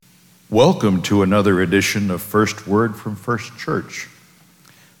Welcome to another edition of First Word from First Church.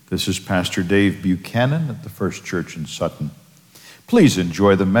 This is Pastor Dave Buchanan at the First Church in Sutton. Please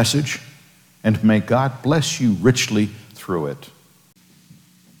enjoy the message, and may God bless you richly through it.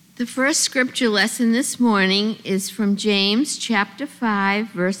 The first scripture lesson this morning is from James chapter 5,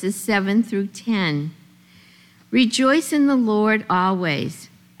 verses 7 through 10. Rejoice in the Lord always.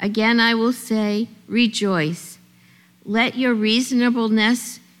 Again I will say, rejoice. Let your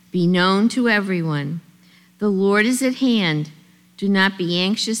reasonableness be known to everyone. The Lord is at hand. Do not be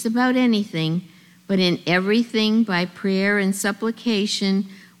anxious about anything, but in everything by prayer and supplication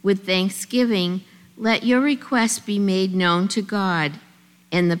with thanksgiving, let your requests be made known to God.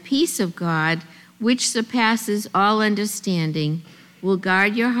 And the peace of God, which surpasses all understanding, will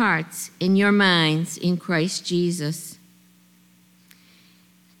guard your hearts and your minds in Christ Jesus.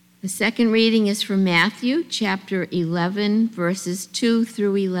 The second reading is from Matthew chapter 11, verses 2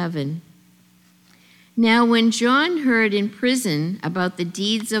 through 11. Now when John heard in prison about the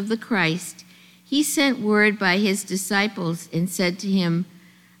deeds of the Christ, he sent word by his disciples and said to him,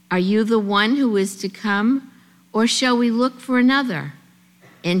 "Are you the one who is to come, or shall we look for another?"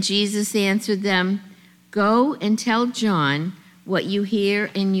 And Jesus answered them, "Go and tell John what you hear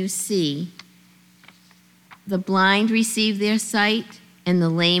and you see. The blind receive their sight, and the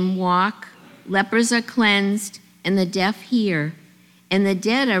lame walk, lepers are cleansed, and the deaf hear, and the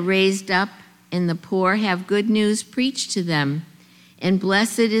dead are raised up, and the poor have good news preached to them, and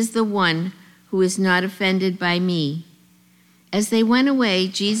blessed is the one who is not offended by me." As they went away,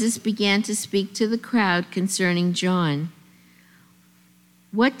 Jesus began to speak to the crowd concerning John.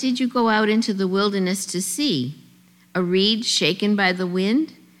 "What did you go out into the wilderness to see? A reed shaken by the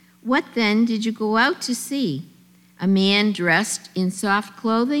wind? What then did you go out to see? A man dressed in soft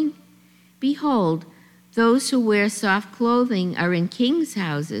clothing? Behold, those who wear soft clothing are in kings'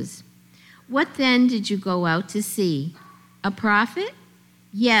 houses. What then did you go out to see? A prophet?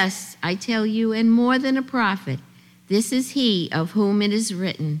 Yes, I tell you, and more than a prophet. This is he of whom it is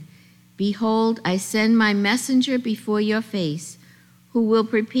written, 'Behold, I send my messenger before your face, who will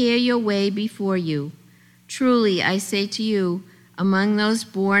prepare your way before you.' Truly, I say to you, among those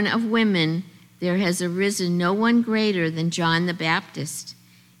born of women, there has arisen no one greater than John the Baptist.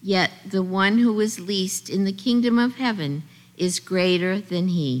 Yet the one who is least in the kingdom of heaven is greater than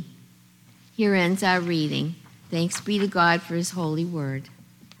he." Here ends our reading. Thanks be to God for his holy word.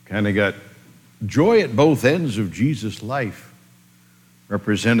 Kind of got joy at both ends of Jesus' life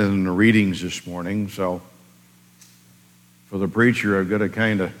represented in the readings this morning. So for the preacher, I've got to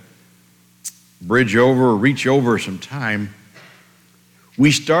kind of reach over some time. We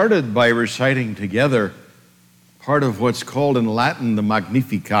started by reciting together part of what's called in Latin the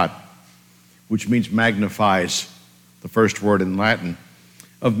Magnificat, which means magnifies, the first word in Latin,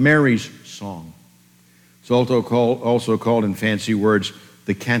 of Mary's song. It's also called in fancy words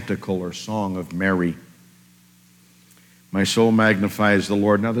the canticle or song of Mary. My soul magnifies the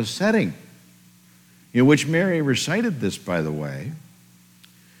Lord. Now the setting in which Mary recited this, by the way,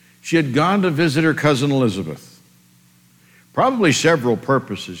 she had gone to visit her cousin Elizabeth. Probably several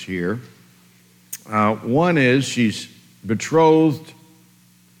purposes here. One is she's betrothed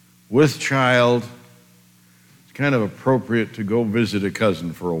with child. It's kind of appropriate to go visit a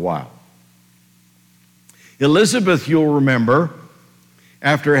cousin for a while. Elizabeth, you'll remember,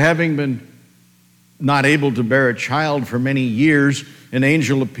 after having been not able to bear a child for many years, an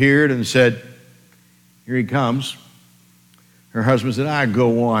angel appeared and said, "Here he comes." Her husband said,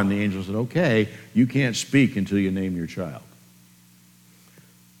 "Go on." The angel said, "Okay, you can't speak until you name your child."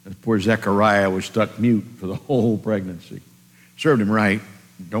 Poor Zechariah was stuck mute for the whole pregnancy. Served him right.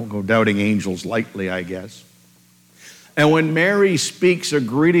 Don't go doubting angels lightly, I guess. And when Mary speaks a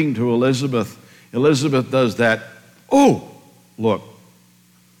greeting to Elizabeth, Elizabeth does that, "Oh, look."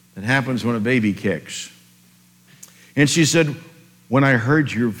 It happens when a baby kicks. And she said, "When I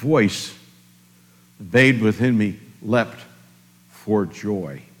heard your voice, the babe within me leapt for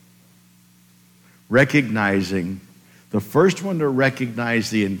joy." Recognizing, the first one to recognize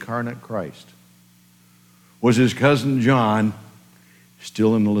the incarnate Christ was his cousin John,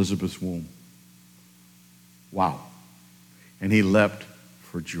 still in Elizabeth's womb. Wow. And he leapt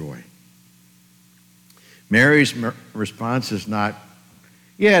for joy. Mary's response is not,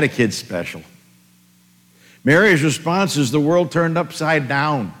 "Yeah, the kid's special." Mary's response is, the world turned upside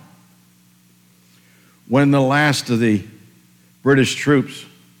down. When the last of the British troops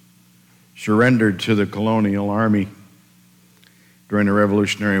surrendered to the colonial army during the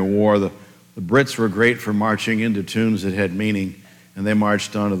Revolutionary War, the Brits were great for marching into tunes that had meaning, and they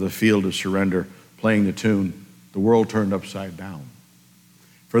marched onto the field of surrender playing the tune, "The World Turned Upside Down."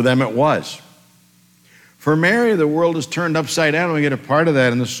 For them it was. For Mary, the world is turned upside down, and we get a part of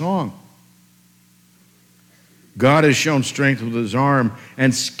that in the song. God has shown strength with his arm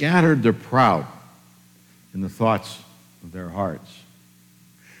and scattered the proud in the thoughts of their hearts.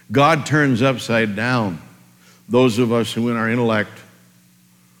 God turns upside down those of us who in our intellect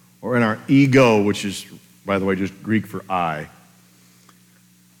or in our ego, which is, by the way, just Greek for I,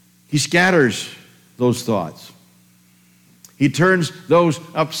 he scatters those thoughts. He turns those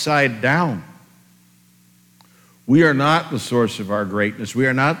upside down. We are not the source of our greatness. We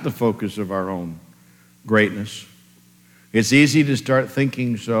are not the focus of our own greatness. It's easy to start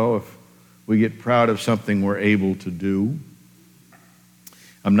thinking so if we get proud of something we're able to do.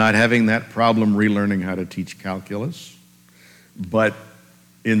 I'm not having that problem relearning how to teach calculus. But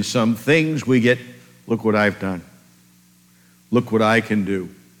in some things we get, look what I've done. Look what I can do.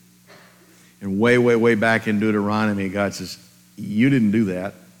 And way, way, way back in Deuteronomy, God says, you didn't do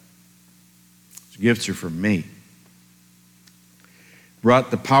that. These gifts are from me.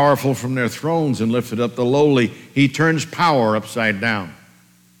 Brought the powerful from their thrones and lifted up the lowly. He turns power upside down.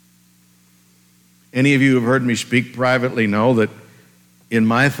 Any of you who have heard me speak privately know that in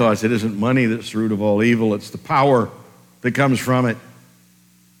my thoughts, it isn't money that's the root of all evil. It's the power that comes from it.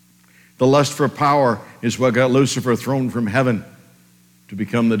 The lust for power is what got Lucifer thrown from heaven to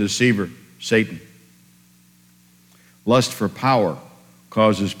become the deceiver, Satan. Lust for power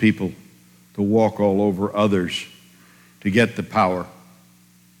causes people to walk all over others to get the power,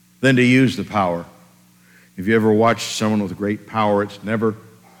 then to use the power. If you ever watch someone with great power, it's never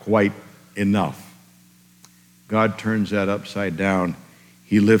quite enough. God turns that upside down.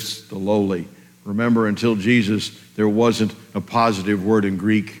 He lifts the lowly. Remember, until Jesus, there wasn't a positive word in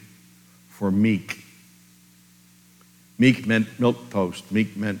Greek for meek. Meek meant milquetoast.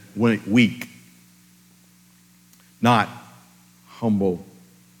 Meek meant weak. Not humble,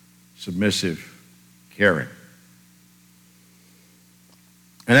 submissive, caring.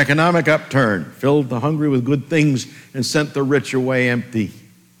 An economic upturn filled the hungry with good things and sent the rich away empty.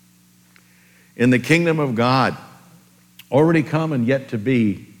 In the kingdom of God, already come and yet to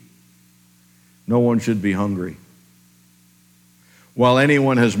be, no one should be hungry. While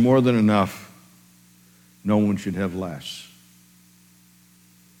anyone has more than enough, no one should have less.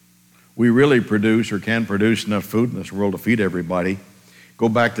 We really produce or can produce enough food in this world to feed everybody. Go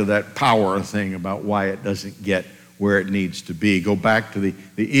back to that power thing about why it doesn't get where it needs to be. Go back to the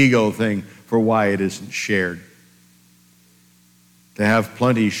ego thing for why it isn't shared. To have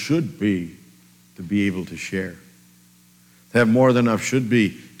plenty should be to be able to share. To have more than enough should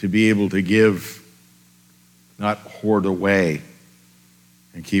be to be able to give, not hoard away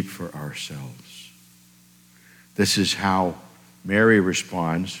and keep for ourselves. This is how Mary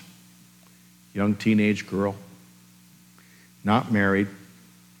responds. Young teenage girl, not married,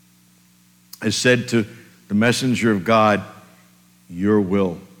 has said to the messenger of God, your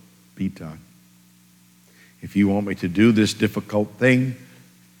will be done. If you want me to do this difficult thing,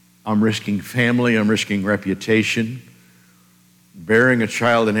 I'm risking family, I'm risking reputation. Bearing a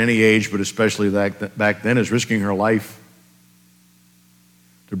child at any age, but especially back then, is risking her life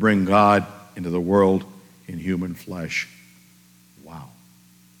to bring God into the world in human flesh. Wow.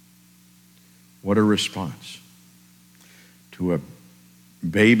 What a response to a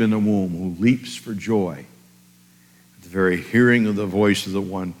babe in the womb who leaps for joy at the very hearing of the voice of the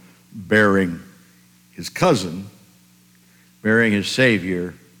one bearing his cousin, bearing his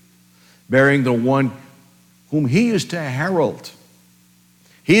Savior, bearing the one whom he is to herald.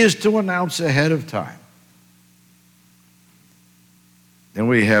 He is to announce ahead of time. Then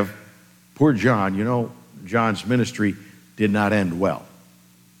we have poor John. You know, John's ministry did not end well.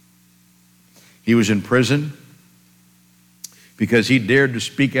 He was in prison because he dared to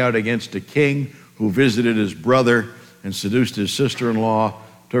speak out against a king who visited his brother and seduced his sister-in-law,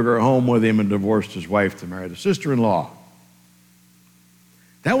 took her home with him, and divorced his wife to marry the sister-in-law.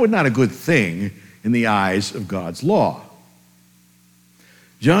 That was not a good thing in the eyes of God's law.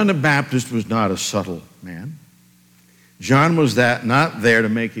 John the Baptist was not a subtle man. John was not there to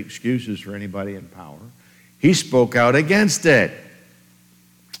make excuses for anybody in power. He spoke out against it.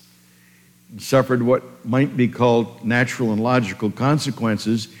 He suffered what might be called natural and logical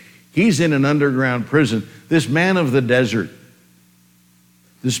consequences. He's in an underground prison. This man of the desert,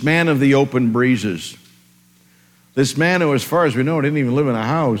 this man of the open breezes, this man who, as far as we know, didn't even live in a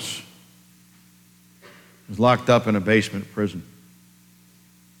house, was locked up in a basement prison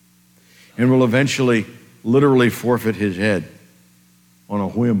and will eventually literally forfeit his head on a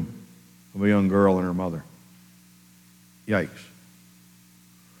whim of a young girl and her mother. Yikes.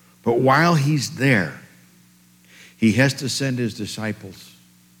 But while he's there, he has to send his disciples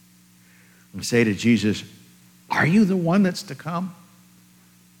and say to Jesus, are you the one that's to come?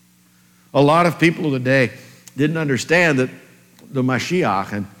 A lot of people of the day didn't understand that the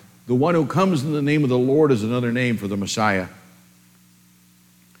Mashiach, and the one who comes in the name of the Lord, is another name for the Messiah,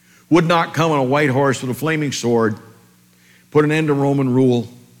 would not come on a white horse with a flaming sword, put an end to Roman rule,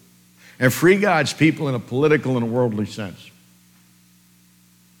 and free God's people in a political and a worldly sense.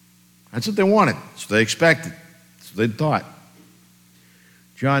 That's what they wanted. That's what they expected. That's what they thought.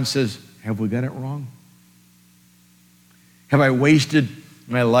 John says, have we got it wrong? Have I wasted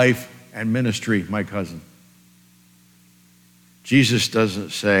my life and ministry, my cousin? Jesus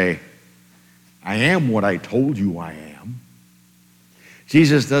doesn't say, I am what I told you I am.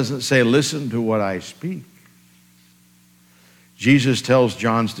 Jesus doesn't say, listen to what I speak. Jesus tells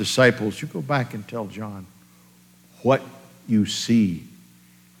John's disciples, you go back and tell John what you see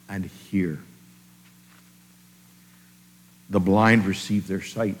and hear. The blind receive their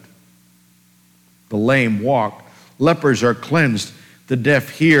sight. The lame walk. Lepers are cleansed. The deaf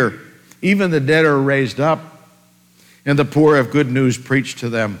hear. Even the dead are raised up. And the poor have good news preached to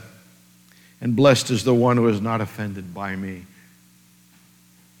them. And blessed is the one who is not offended by me.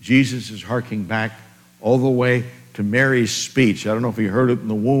 Jesus is harking back all the way to Mary's speech. I don't know if he heard it in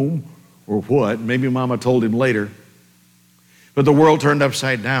the womb or what. Maybe Mama told him later. But the world turned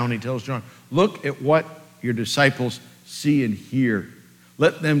upside down. He tells John, look at what your disciples see and hear.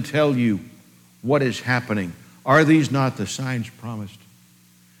 Let them tell you what is happening. Are these not the signs promised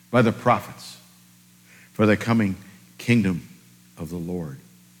by the prophets for the coming kingdom of the Lord?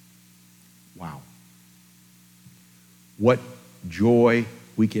 Wow. What joy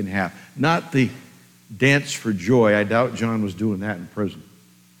we can have. Not the dance for joy. I doubt John was doing that in prison.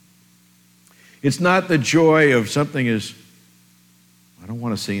 It's not the joy of something as, I don't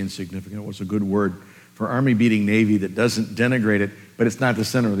want to say insignificant. What's a good word for Army beating Navy that doesn't denigrate it, but it's not the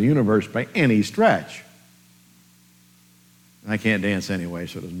center of the universe by any stretch. I can't dance anyway,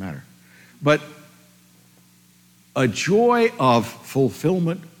 so it doesn't matter. But a joy of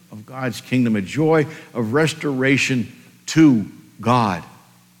fulfillment of God's kingdom, a joy of restoration to God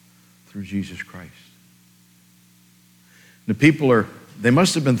through Jesus Christ. The people they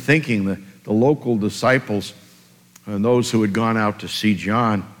must have been thinking, the local disciples and those who had gone out to see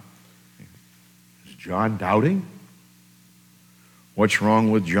John, is John doubting? What's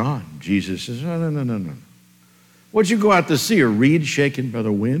wrong with John? Jesus says, no. What'd you go out to see? A reed shaken by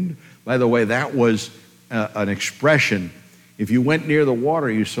the wind? By the way, that was an expression. If you went near the water,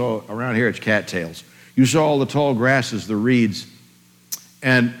 you saw, around here it's cattails. You saw all the tall grasses, the reeds.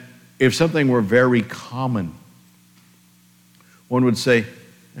 And if something were very common, one would say,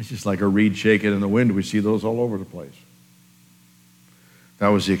 it's just like a reed shaken in the wind. We see those all over the place. That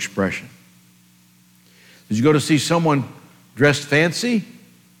was the expression. Did you go to see someone dressed fancy,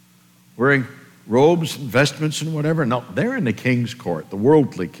 wearing robes and vestments and whatever? No, they're in the king's court, the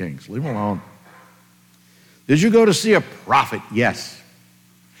worldly kings. Leave them alone. Did you go to see a prophet? Yes.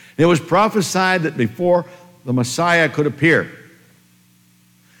 It was prophesied that before the Messiah could appear,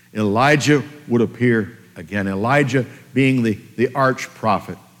 Elijah would appear again. Elijah being the arch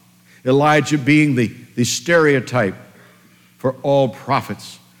prophet. Elijah being the stereotype for all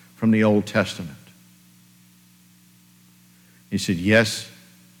prophets from the Old Testament. He said, yes,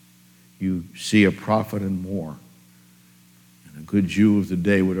 you see a prophet and more. And a good Jew of the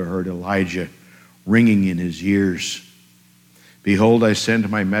day would have heard Elijah ringing in his ears. Behold, I send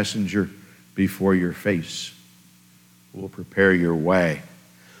my messenger before your face, who will prepare your way.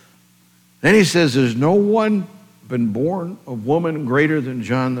 Then he says, there's no one been born of woman greater than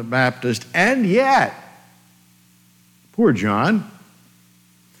John the Baptist, and yet, poor John,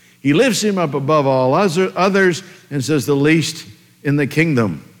 he lifts him up above all others and says, the least in the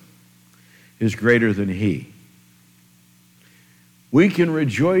kingdom is greater than he. We can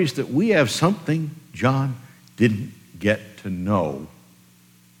rejoice that we have something John didn't get to know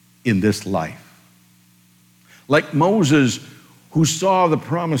in this life. Like Moses, who saw the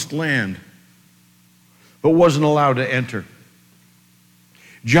promised land, but wasn't allowed to enter.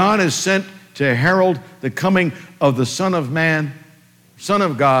 John is sent to herald the coming of the Son of Man, Son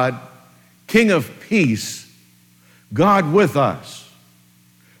of God, King of peace, God with us,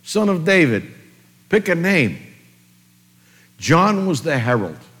 Son of David. Pick a name. John was the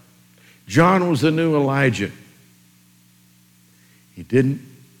herald. John was the new Elijah. He didn't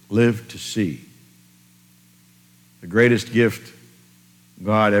live to see the greatest gift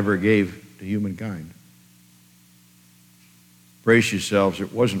God ever gave to humankind. Brace yourselves,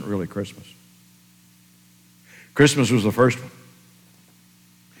 it wasn't really Christmas. Christmas was the first one.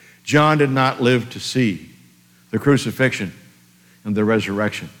 John did not live to see the crucifixion and the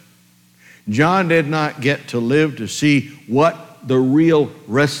resurrection. John did not get to live to see what the real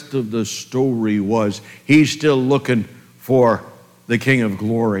rest of the story was. He's still looking for the King of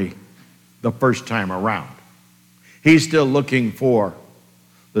Glory the first time around. He's still looking for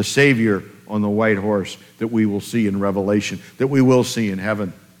the Savior on the white horse that we will see in Revelation, that we will see in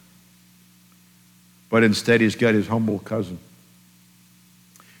heaven. But instead, he's got his humble cousin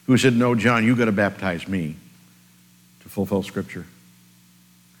who said, no, John, you got to baptize me to fulfill Scripture.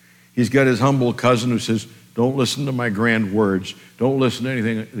 He's got his humble cousin who says, don't listen to my grand words. Don't listen to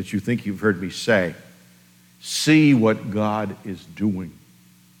anything that you think you've heard me say. See what God is doing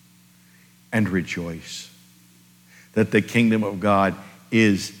and rejoice that the kingdom of God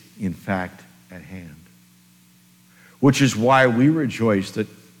is, in fact, at hand. Which is why we rejoice that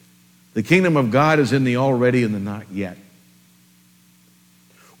the kingdom of God is in the already and the not yet.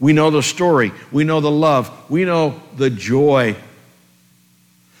 We know the story. We know the love. We know the joy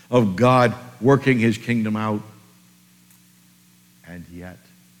of God working his kingdom out. And yet,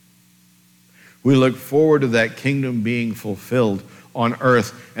 we look forward to that kingdom being fulfilled on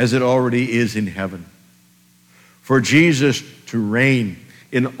earth as it already is in heaven. For Jesus to reign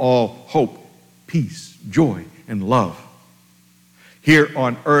in all hope, peace, joy, and love here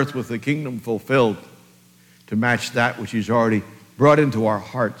on earth with the kingdom fulfilled to match that which he's already brought into our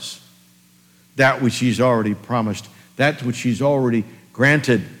hearts, that which he's already promised, that which he's already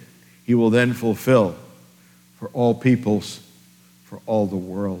granted, he will then fulfill for all peoples, for all the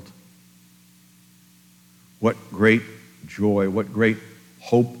world. What great joy, what great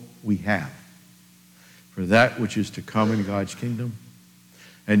hope we have for that which is to come in God's kingdom,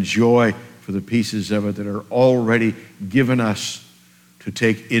 and joy for the pieces of it that are already given us to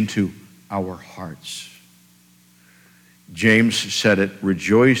take into our hearts. James said it,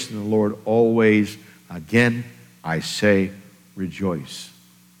 rejoice in the Lord always. Again, I say rejoice.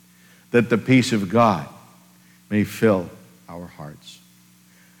 That the peace of God may fill our hearts.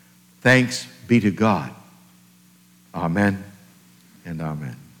 Thanks be to God. Amen and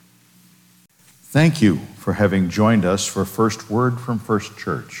amen. Thank you for having joined us for First Word from First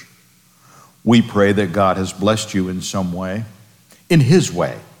Church. We pray that God has blessed you in some way, in his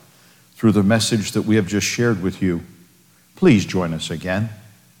way, through the message that we have just shared with you. Please join us again.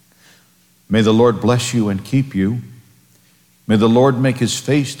 May the Lord bless you and keep you. May the Lord make his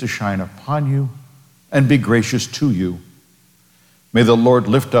face to shine upon you and be gracious to you. May the Lord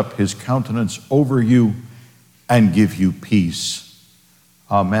lift up his countenance over you and give you peace.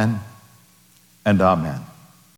 Amen and amen.